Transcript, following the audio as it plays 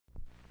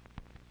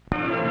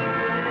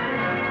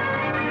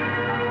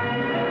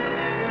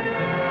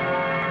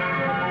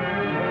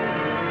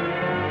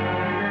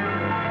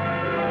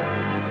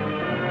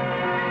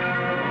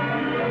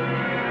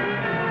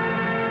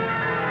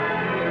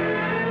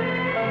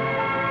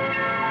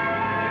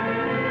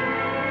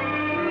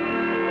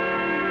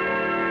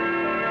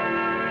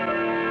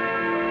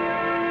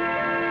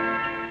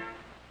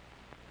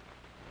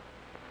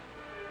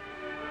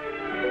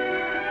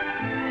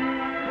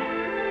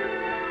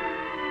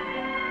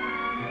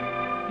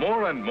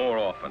More and more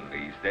often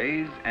these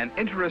days, an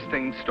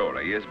interesting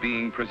story is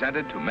being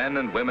presented to men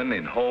and women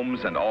in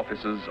homes and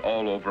offices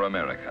all over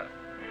America.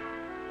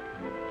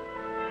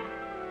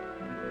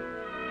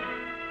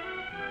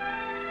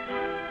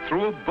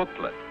 Through a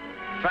booklet,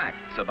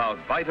 facts about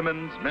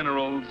vitamins,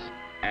 minerals,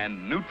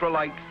 and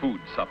Nutrilite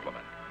food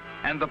supplement.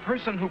 And the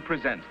person who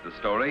presents the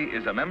story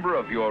is a member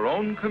of your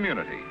own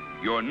community,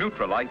 your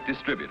Nutrilite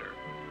distributor.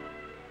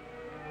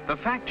 The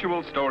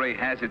factual story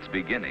has its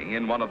beginning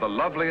in one of the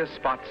loveliest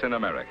spots in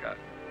America.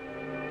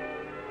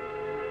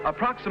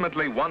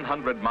 Approximately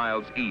 100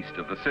 miles east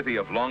of the city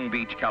of Long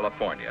Beach,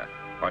 California,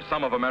 are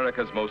some of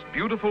America's most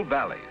beautiful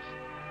valleys.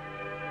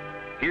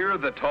 Here,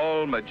 the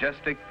tall,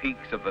 majestic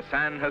peaks of the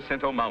San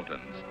Jacinto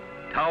Mountains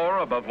tower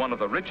above one of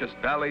the richest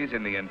valleys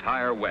in the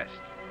entire West.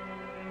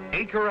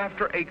 Acre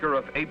after acre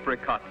of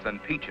apricots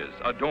and peaches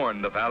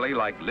adorn the valley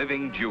like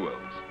living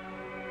jewels.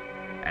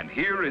 And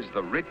here is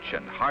the rich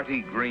and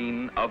hearty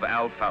green of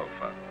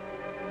alfalfa.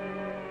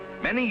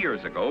 Many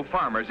years ago,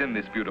 farmers in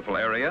this beautiful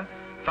area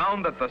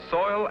found that the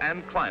soil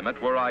and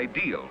climate were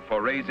ideal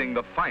for raising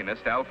the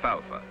finest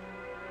alfalfa.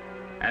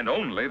 And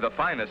only the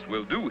finest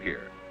will do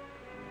here,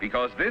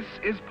 because this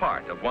is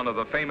part of one of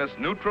the famous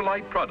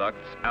Nutrilite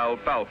products,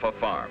 alfalfa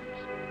farms.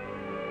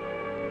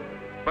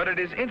 But it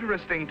is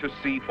interesting to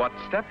see what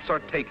steps are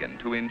taken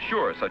to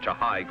ensure such a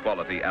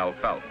high-quality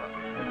alfalfa.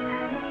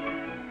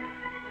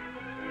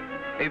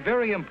 A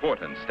very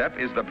important step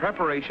is the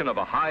preparation of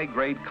a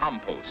high-grade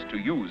compost to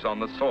use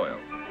on the soil.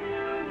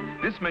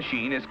 This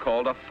machine is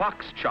called a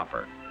fox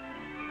chopper.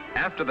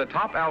 After the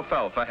top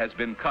alfalfa has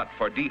been cut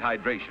for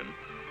dehydration,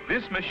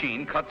 this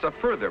machine cuts a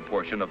further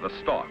portion of the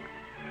stalk,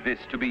 this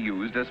to be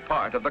used as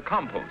part of the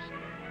compost.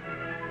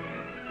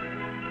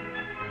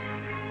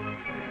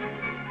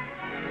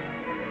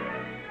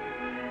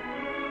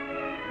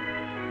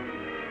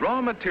 Raw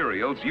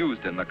materials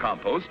used in the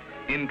compost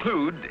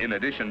include, in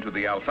addition to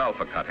the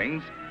alfalfa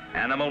cuttings,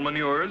 animal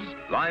manures,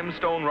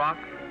 limestone rock,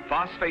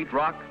 phosphate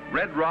rock,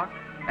 red rock,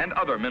 and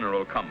other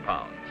mineral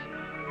compounds.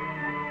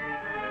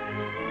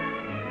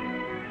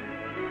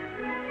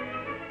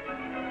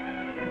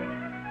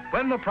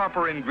 When the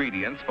proper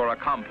ingredients for a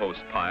compost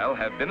pile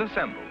have been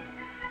assembled,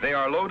 they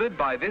are loaded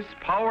by this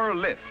power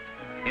lift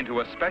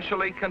into a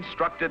specially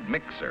constructed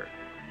mixer.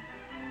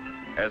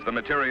 As the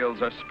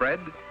materials are spread,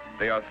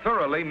 they are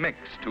thoroughly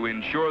mixed to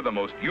ensure the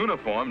most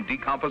uniform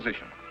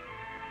decomposition.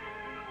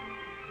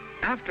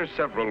 After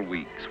several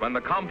weeks, when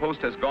the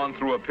compost has gone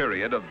through a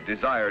period of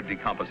desired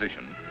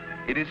decomposition,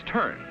 it is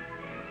turned.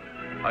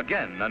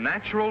 Again, the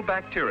natural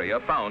bacteria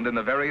found in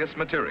the various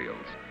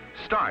materials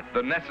start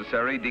the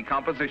necessary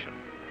decomposition.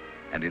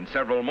 And in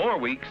several more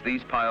weeks,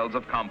 these piles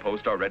of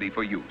compost are ready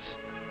for use.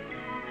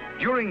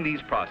 During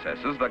these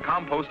processes, the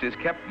compost is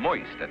kept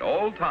moist at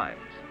all times.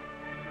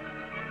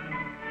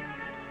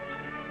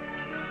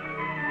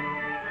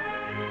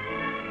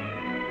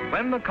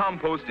 When the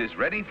compost is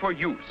ready for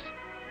use,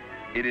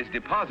 it is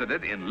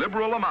deposited in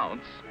liberal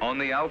amounts on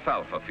the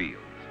alfalfa fields.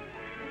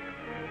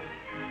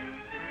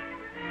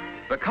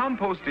 The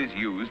compost is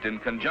used in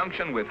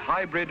conjunction with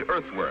hybrid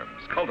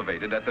earthworms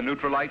cultivated at the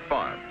Nutrilite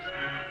farms.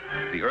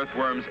 The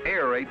earthworms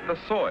aerate the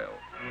soil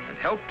and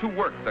help to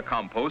work the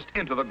compost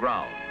into the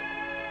ground.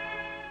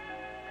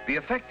 The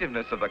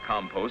effectiveness of the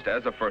compost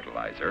as a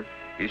fertilizer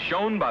is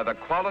shown by the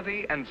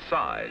quality and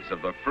size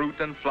of the fruit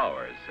and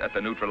flowers at the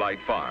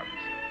Nutrilite farms,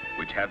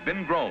 which have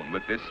been grown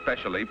with this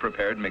specially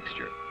prepared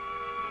mixture.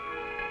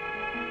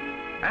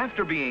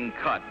 After being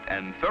cut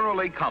and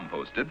thoroughly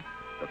composted,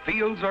 the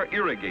fields are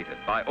irrigated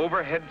by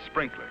overhead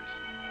sprinklers,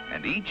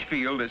 and each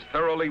field is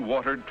thoroughly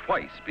watered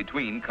twice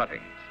between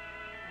cuttings.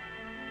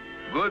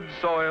 Good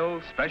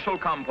soil, special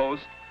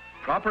compost,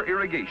 proper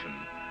irrigation,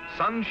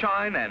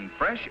 sunshine, and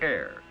fresh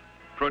air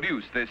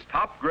produce this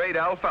top-grade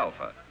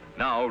alfalfa,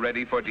 now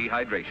ready for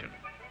dehydration.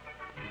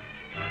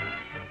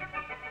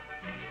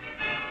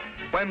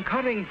 When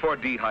cutting for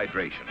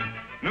dehydration,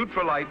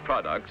 Nutrilite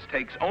Products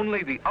takes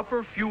only the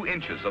upper few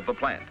inches of the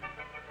plant.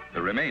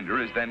 The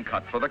remainder is then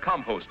cut for the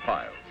compost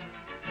piles.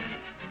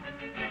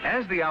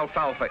 As the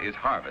alfalfa is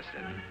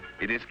harvested,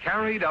 it is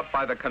carried up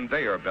by the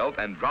conveyor belt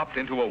and dropped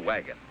into a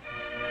wagon.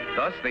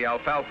 Thus, the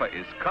alfalfa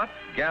is cut,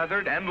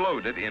 gathered, and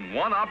loaded in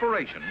one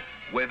operation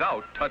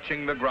without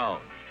touching the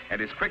ground,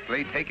 and is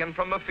quickly taken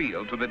from the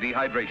field to the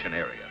dehydration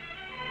area.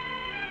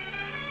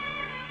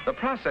 The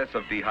process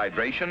of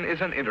dehydration is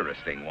an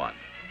interesting one.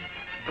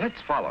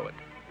 Let's follow it.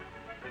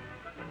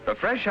 The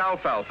fresh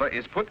alfalfa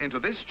is put into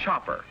this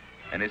chopper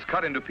and is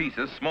cut into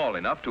pieces small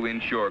enough to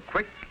ensure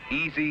quick,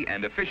 easy,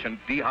 and efficient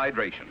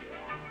dehydration.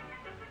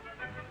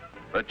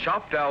 The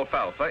chopped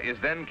alfalfa is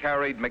then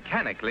carried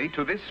mechanically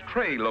to this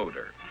tray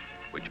loader,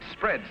 which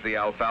spreads the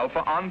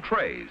alfalfa on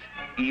trays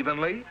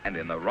evenly and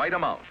in the right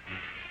amount.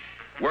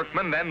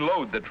 Workmen then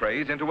load the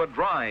trays into a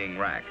drying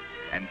rack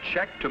and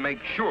check to make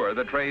sure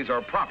the trays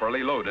are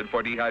properly loaded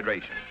for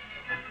dehydration.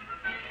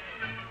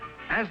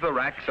 As the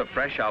racks of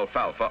fresh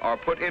alfalfa are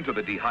put into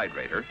the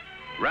dehydrator,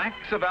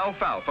 racks of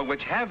alfalfa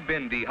which have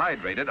been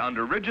dehydrated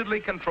under rigidly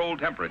controlled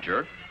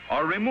temperature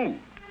are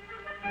removed.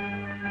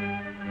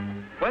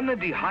 When When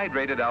the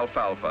dehydrated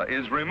alfalfa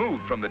is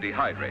removed from the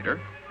dehydrator,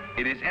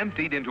 it is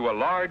emptied into a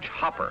large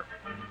hopper.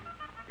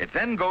 It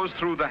then goes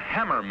through the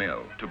hammer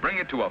mill to bring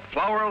it to a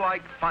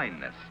flour-like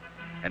fineness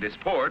and is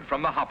poured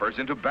from the hoppers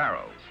into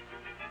barrels.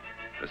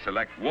 The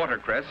select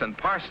watercress and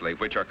parsley,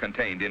 which are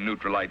contained in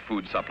Nutrilite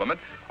food supplement,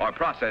 are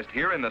processed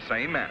here in the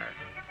same manner.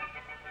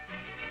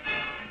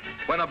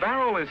 When a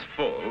barrel is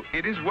full,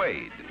 it is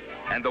weighed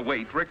and the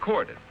weight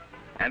recorded.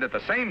 And at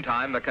the same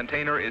time, the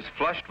container is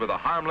flushed with a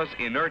harmless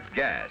inert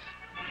gas.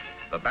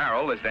 The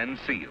barrel is then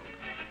sealed.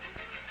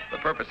 The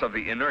purpose of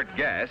the inert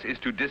gas is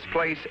to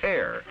displace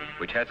air,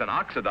 which has an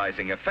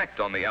oxidizing effect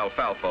on the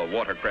alfalfa,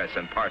 watercress,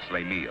 and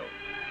parsley meal.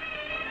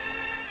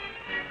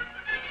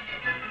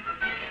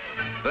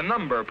 The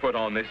number put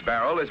on this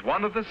barrel is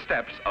one of the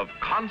steps of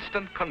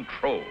constant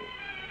control,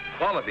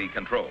 quality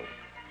control.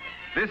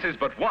 This is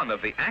but one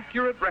of the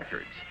accurate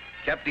records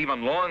kept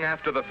even long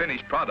after the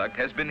finished product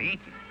has been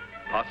eaten,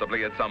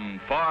 possibly at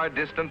some far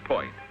distant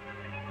point.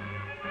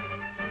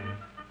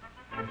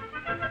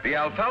 The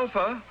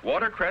alfalfa,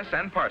 watercress,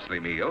 and parsley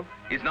meal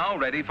is now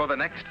ready for the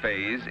next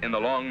phase in the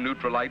long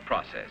Nutrilite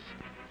process.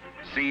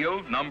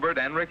 Sealed, numbered,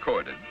 and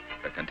recorded,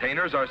 the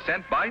containers are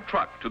sent by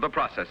truck to the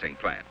processing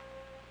plant.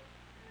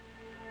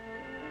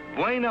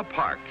 Buena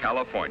Park,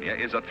 California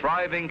is a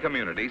thriving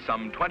community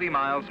some 20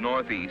 miles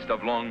northeast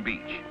of Long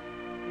Beach.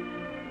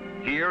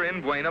 Here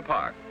in Buena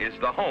Park is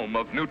the home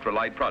of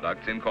Nutrilite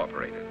Products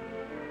Incorporated.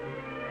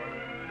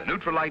 The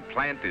Nutrilite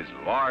plant is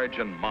large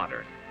and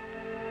modern.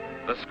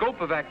 The scope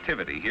of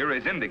activity here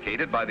is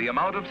indicated by the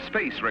amount of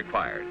space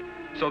required,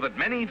 so that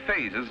many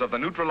phases of the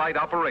Nutrilite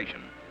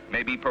operation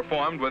may be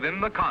performed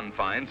within the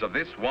confines of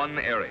this one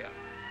area.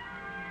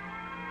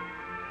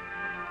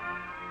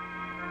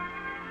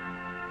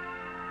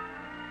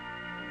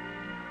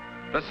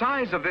 The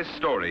size of this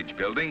storage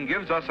building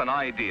gives us an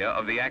idea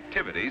of the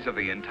activities of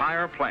the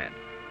entire plant.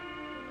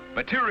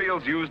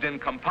 Materials used in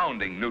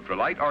compounding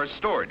Nutrilite are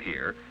stored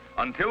here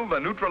until the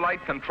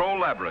Nutrilite Control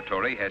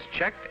Laboratory has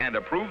checked and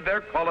approved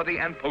their quality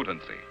and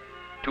potency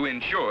to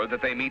ensure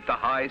that they meet the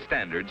high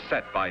standards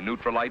set by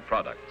Nutrilite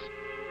products.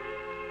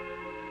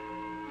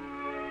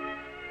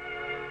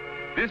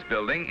 This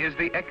building is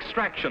the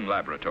Extraction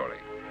Laboratory.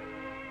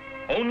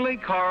 Only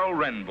Carl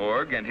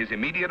Renborg and his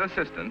immediate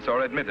assistants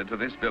are admitted to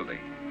this building,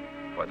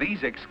 for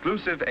these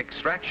exclusive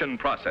extraction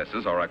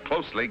processes are a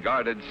closely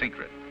guarded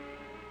secret.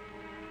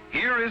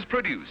 Here is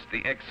produced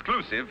the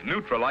exclusive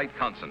Nutrilite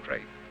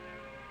concentrate.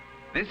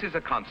 This is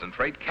a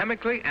concentrate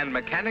chemically and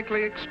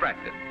mechanically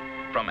extracted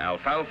from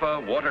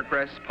alfalfa,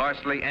 watercress,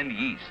 parsley, and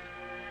yeast,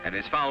 and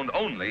is found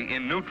only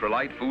in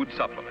Nutrilite food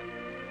supplement.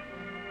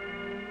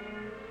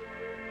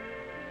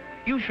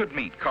 You should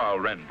meet Carl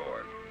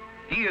Renborg.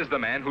 He is the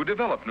man who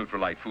developed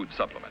Nutrilite food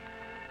supplement.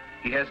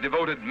 He has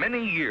devoted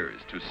many years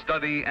to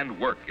study and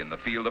work in the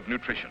field of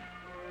nutrition.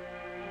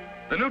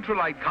 The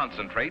Nutrilite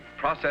concentrate,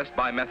 processed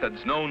by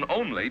methods known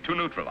only to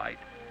Nutrilite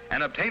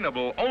and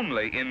obtainable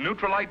only in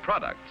Nutrilite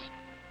products,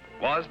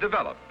 was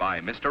developed by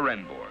Mr.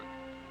 Renborg.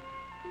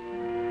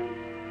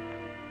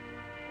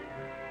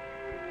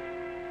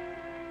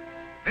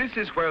 This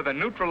is where the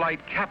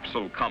Nutrilite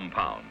capsule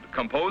compound,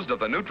 composed of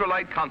the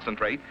Nutrilite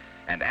concentrate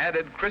and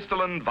added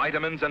crystalline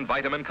vitamins and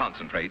vitamin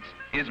concentrates,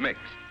 is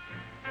mixed.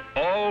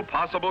 All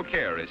possible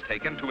care is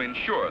taken to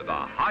ensure the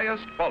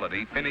highest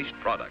quality finished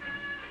product.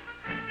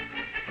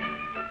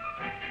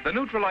 The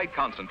Nutrilite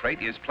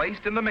concentrate is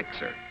placed in the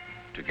mixer,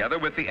 together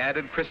with the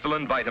added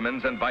crystalline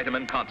vitamins and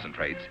vitamin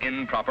concentrates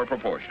in proper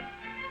proportion.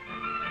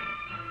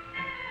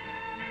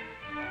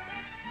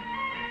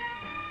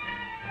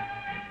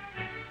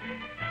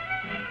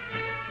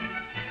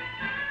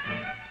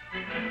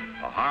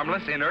 A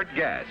harmless inert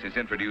gas is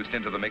introduced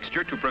into the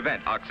mixture to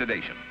prevent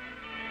oxidation.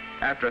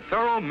 After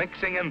thorough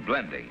mixing and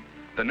blending,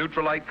 the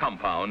Nutrilite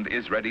compound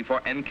is ready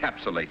for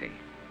encapsulating.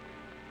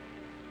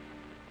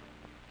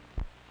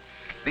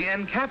 The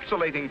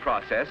encapsulating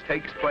process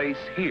takes place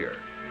here.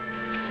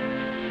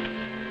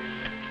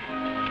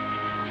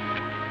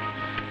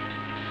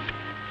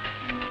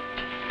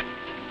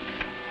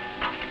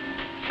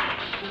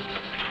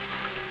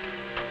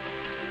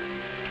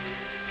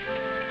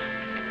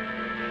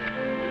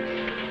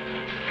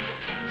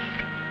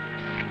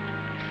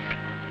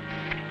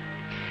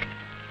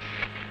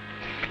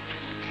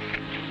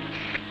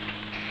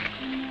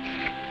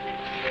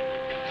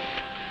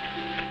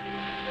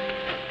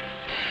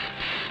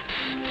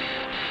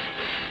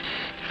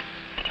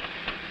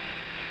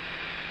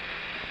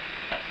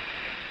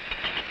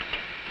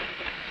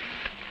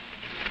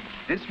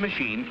 This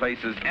machine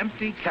places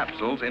empty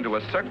capsules into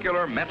a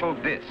circular metal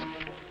disc.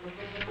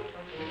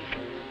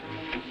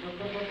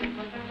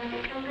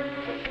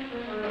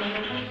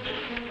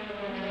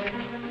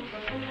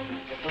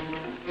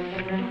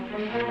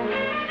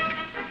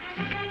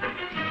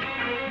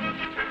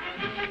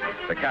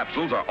 The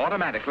capsules are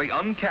automatically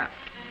uncapped.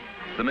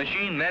 The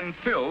machine then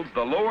fills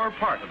the lower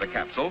part of the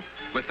capsule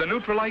with the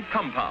Nutrilite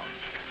compound,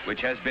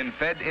 which has been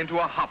fed into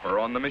a hopper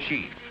on the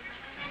machine.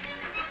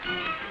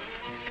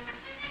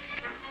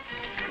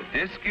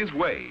 The disc is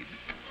weighed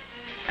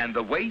and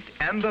the weight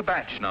and the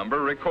batch number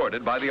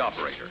recorded by the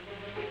operator.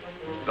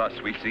 Thus,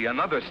 we see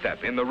another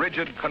step in the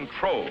rigid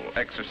control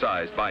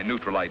exercised by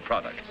Nutrilite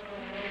products.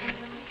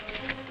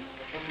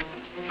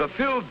 The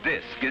filled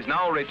disc is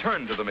now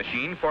returned to the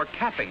machine for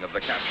capping of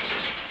the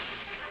capsules,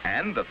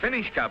 and the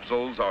finished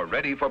capsules are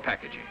ready for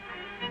packaging.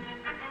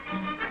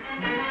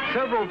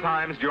 Several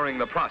times during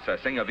the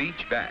processing of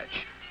each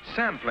batch,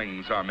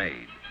 samplings are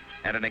made,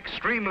 and an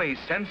extremely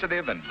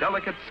sensitive and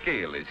delicate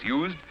scale is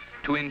used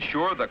to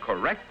ensure the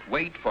correct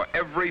weight for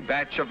every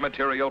batch of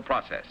material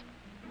processed.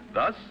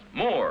 Thus,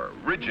 more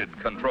rigid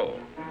control.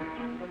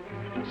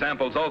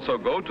 Samples also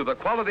go to the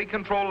Quality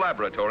Control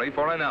Laboratory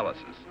for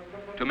analysis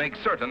to make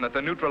certain that the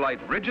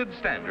Nutrilite rigid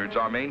standards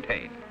are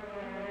maintained.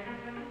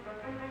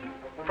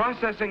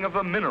 Processing of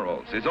the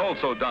minerals is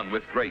also done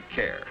with great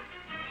care.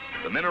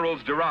 The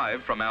minerals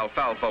derived from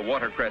alfalfa,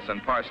 watercress,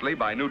 and parsley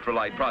by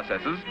Nutrilite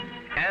processes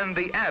and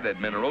the added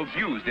minerals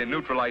used in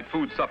Nutrilite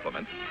food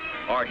supplement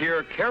are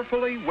here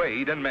carefully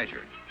weighed and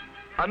measured.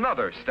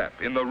 Another step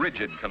in the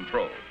rigid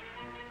control.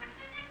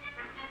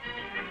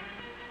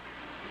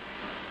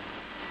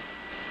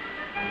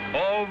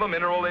 All the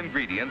mineral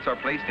ingredients are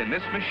placed in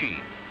this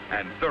machine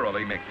and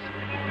thoroughly mixed.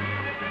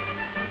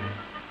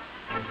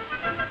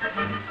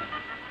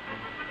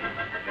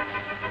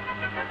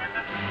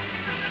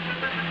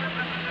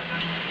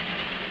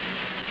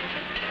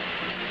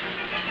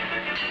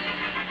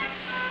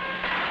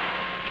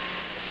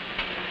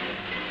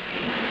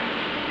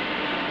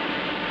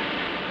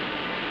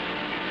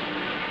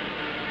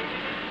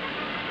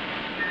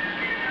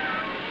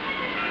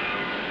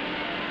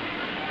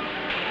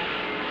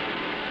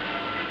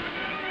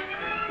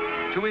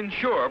 To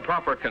ensure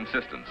proper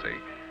consistency,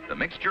 the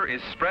mixture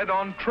is spread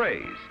on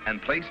trays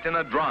and placed in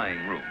a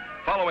drying room.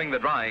 Following the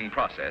drying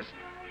process,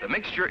 the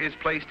mixture is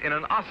placed in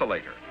an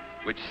oscillator,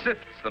 which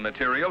sifts the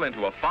material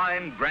into a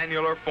fine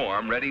granular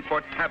form ready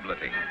for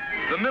tableting.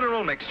 The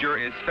mineral mixture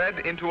is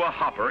fed into a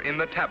hopper in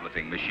the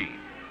tableting machine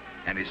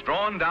and is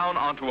drawn down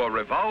onto a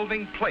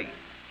revolving plate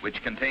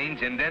which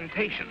contains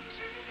indentations,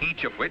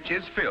 each of which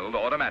is filled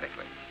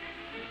automatically.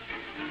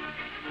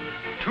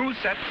 Two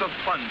sets of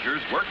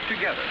plungers work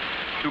together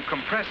to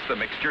compress the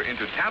mixture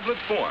into tablet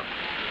form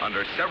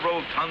under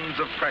several tons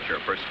of pressure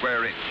per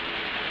square inch.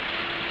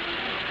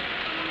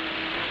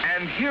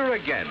 And here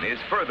again is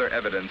further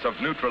evidence of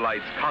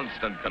Nutrilite's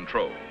constant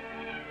control.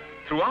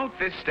 Throughout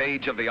this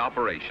stage of the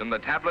operation, the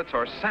tablets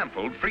are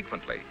sampled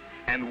frequently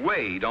and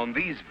weighed on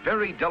these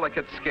very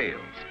delicate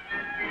scales.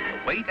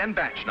 The weight and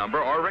batch number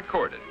are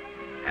recorded,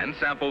 and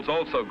samples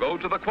also go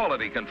to the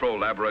Quality Control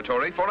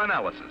Laboratory for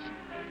analysis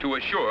to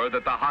assure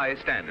that the high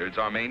standards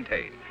are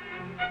maintained.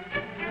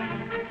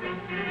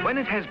 When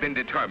it has been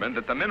determined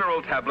that the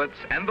mineral tablets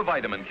and the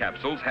vitamin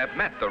capsules have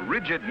met the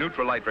rigid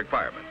Nutrilite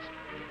requirements,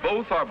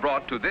 both are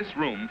brought to this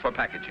room for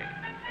packaging.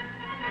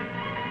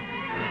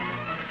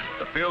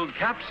 The filled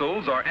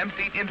capsules are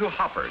emptied into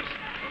hoppers,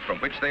 from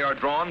which they are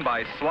drawn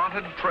by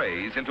slotted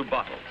trays into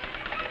bottles.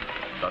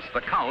 Thus,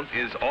 the count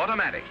is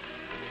automatic.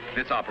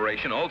 This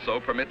operation also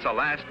permits a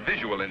last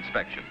visual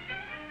inspection.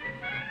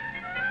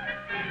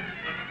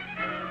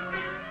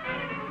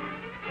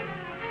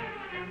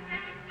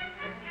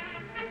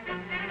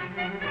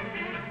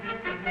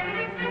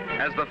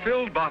 As the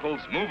filled bottles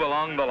move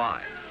along the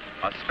line,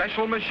 a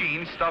special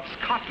machine stuffs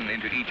cotton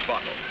into each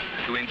bottle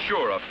to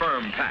ensure a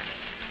firm pack.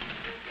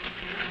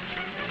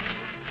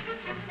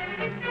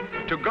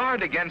 To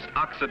guard against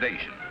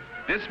oxidation,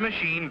 this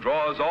machine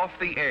draws off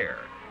the air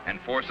and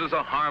forces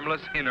a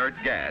harmless inert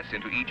gas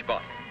into each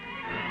bottle.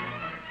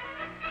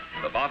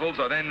 The bottles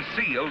are then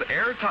sealed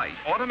airtight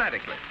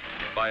automatically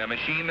by a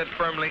machine that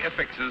firmly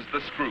affixes the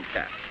screw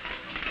cap.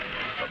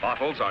 The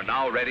bottles are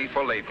now ready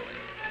for labeling.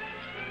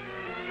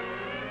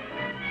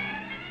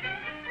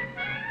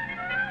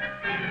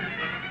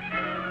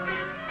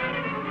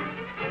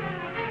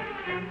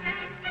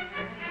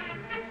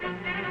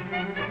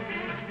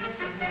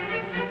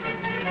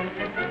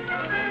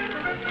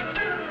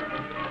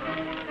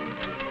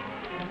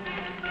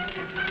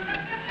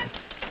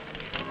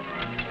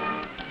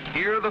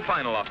 Here, the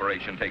final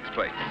operation takes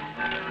place.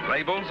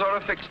 Labels are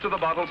affixed to the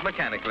bottles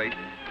mechanically,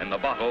 and the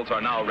bottles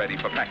are now ready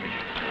for packaging.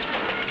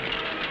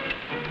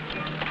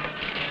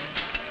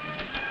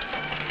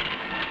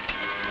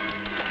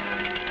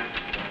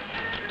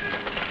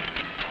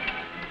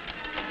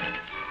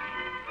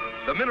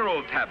 The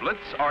mineral tablets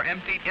are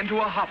emptied into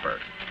a hopper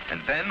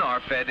and then are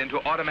fed into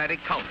automatic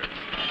counters.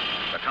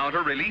 The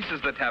counter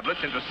releases the tablets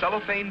into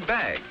cellophane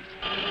bags,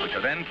 which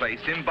are then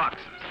placed in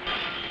boxes.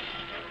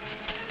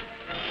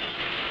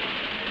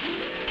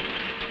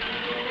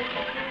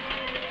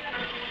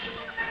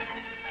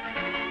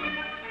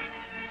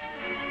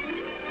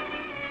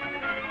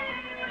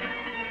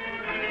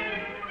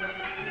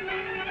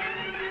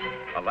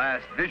 A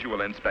last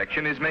visual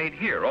inspection is made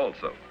here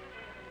also.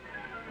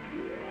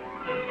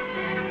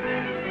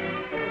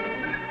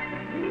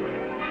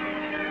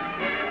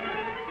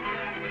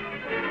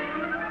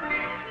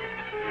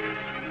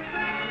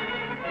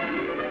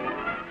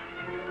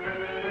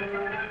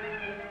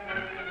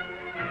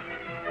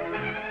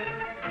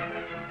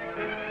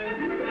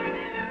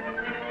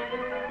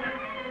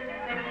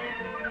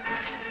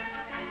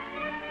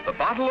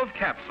 bottle of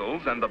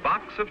capsules and the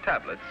box of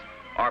tablets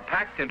are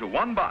packed into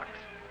one box.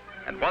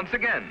 And once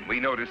again,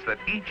 we notice that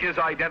each is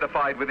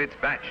identified with its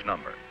batch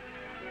number.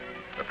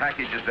 The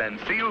package is then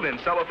sealed in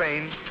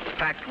cellophane,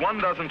 packed 1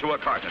 dozen to a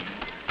carton,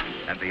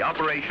 and the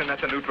operation at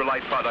the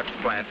Nutrilite Products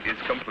plant is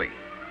complete.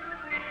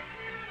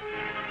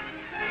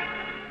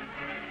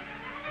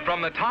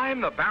 From the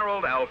time the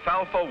barreled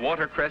alfalfa,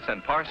 watercress,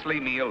 and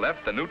parsley meal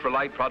left the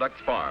Nutrilite Products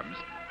farms,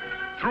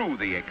 through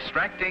the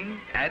extracting,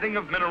 adding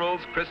of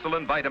minerals,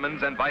 crystalline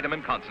vitamins, and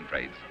vitamin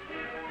concentrates,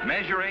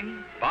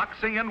 measuring,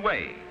 boxing, and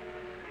weighing,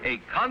 a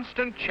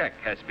constant check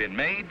has been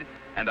made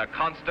and a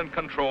constant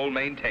control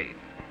maintained.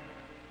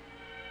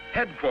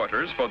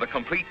 Headquarters for the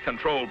complete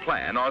control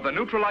plan are the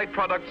Nutrilite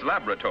Products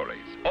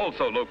laboratories,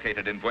 also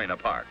located in Buena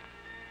Park.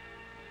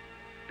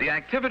 The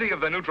activity of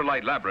the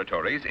Nutrilite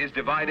laboratories is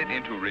divided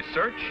into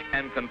research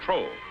and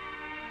control.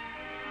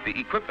 The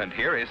equipment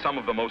here is some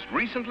of the most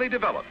recently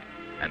developed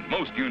and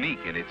most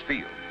unique in its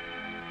field.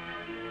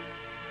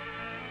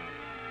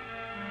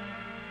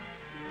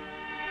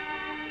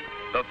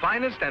 The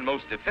finest and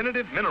most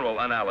definitive mineral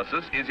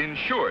analysis is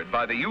ensured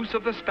by the use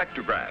of the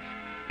spectrograph,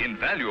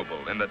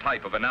 invaluable in the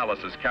type of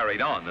analysis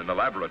carried on in the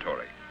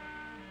laboratory.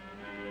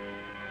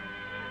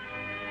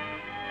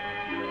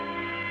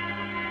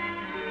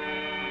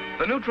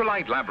 The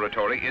Nutrilite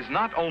laboratory is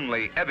not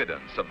only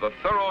evidence of the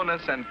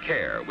thoroughness and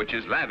care which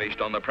is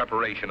lavished on the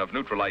preparation of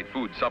Nutrilite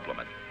food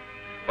supplement,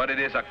 but it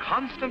is a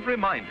constant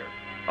reminder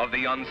of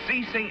the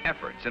unceasing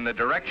efforts in the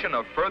direction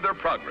of further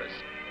progress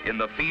in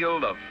the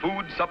field of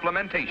food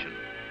supplementation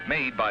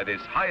made by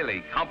this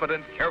highly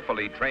competent,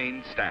 carefully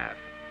trained staff.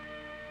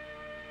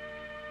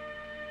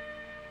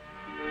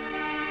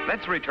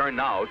 Let's return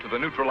now to the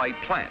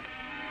Nutrilite plant.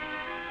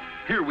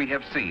 Here we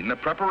have seen the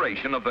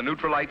preparation of the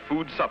Nutrilite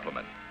food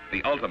supplement,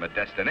 the ultimate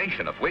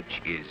destination of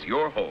which is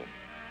your home.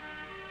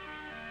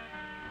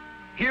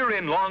 Here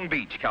in Long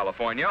Beach,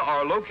 California,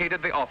 are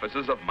located the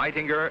offices of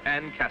Meitinger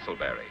and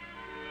Castleberry.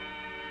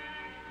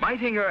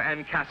 Meitinger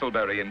and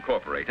Castleberry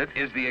Incorporated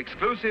is the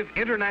exclusive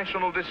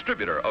international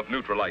distributor of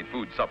Nutrilite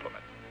food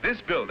supplement.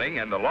 This building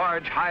and the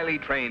large, highly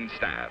trained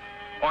staff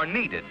are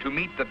needed to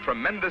meet the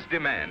tremendous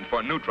demand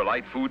for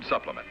Nutrilite food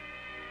supplement.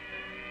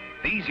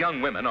 These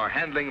young women are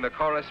handling the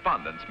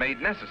correspondence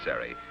made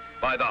necessary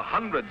by the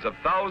hundreds of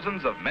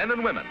thousands of men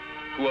and women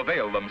who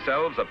avail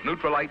themselves of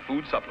Nutrilite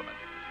food supplement.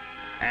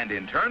 And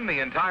in turn, the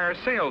entire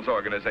sales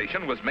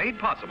organization was made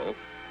possible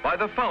by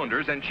the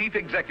founders and chief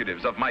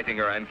executives of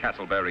Meitinger and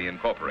Castleberry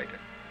Incorporated,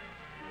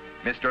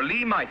 Mr.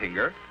 Lee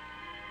Meitinger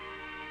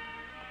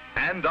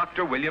and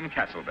Dr. William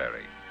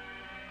Castleberry.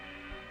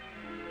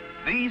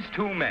 These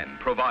two men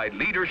provide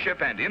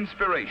leadership and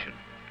inspiration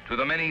to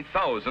the many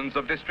thousands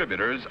of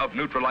distributors of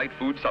Nutrilite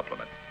food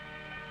supplement.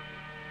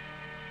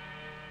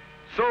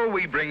 So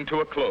we bring to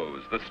a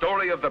close the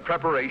story of the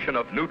preparation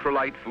of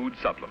Nutrilite food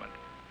supplement,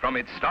 from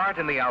its start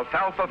in the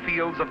alfalfa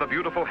fields of the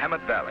beautiful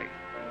Hemet Valley,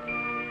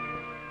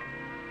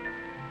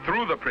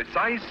 through the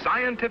precise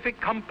scientific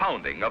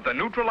compounding of the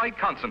Nutrilite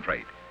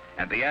concentrate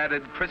and the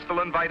added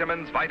crystalline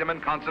vitamins, vitamin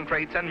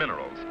concentrates, and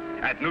minerals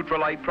at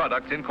Nutrilite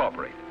Products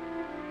Incorporated,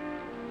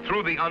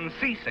 through the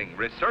unceasing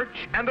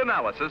research and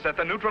analysis at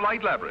the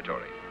Nutrilite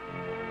laboratory,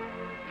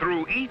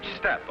 through each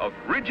step of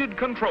rigid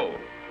control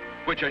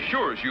which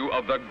assures you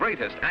of the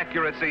greatest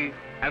accuracy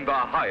and the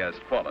highest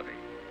quality.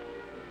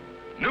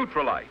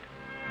 Nutrilite,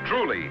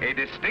 truly a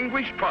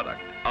distinguished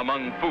product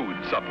among food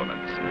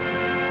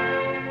supplements.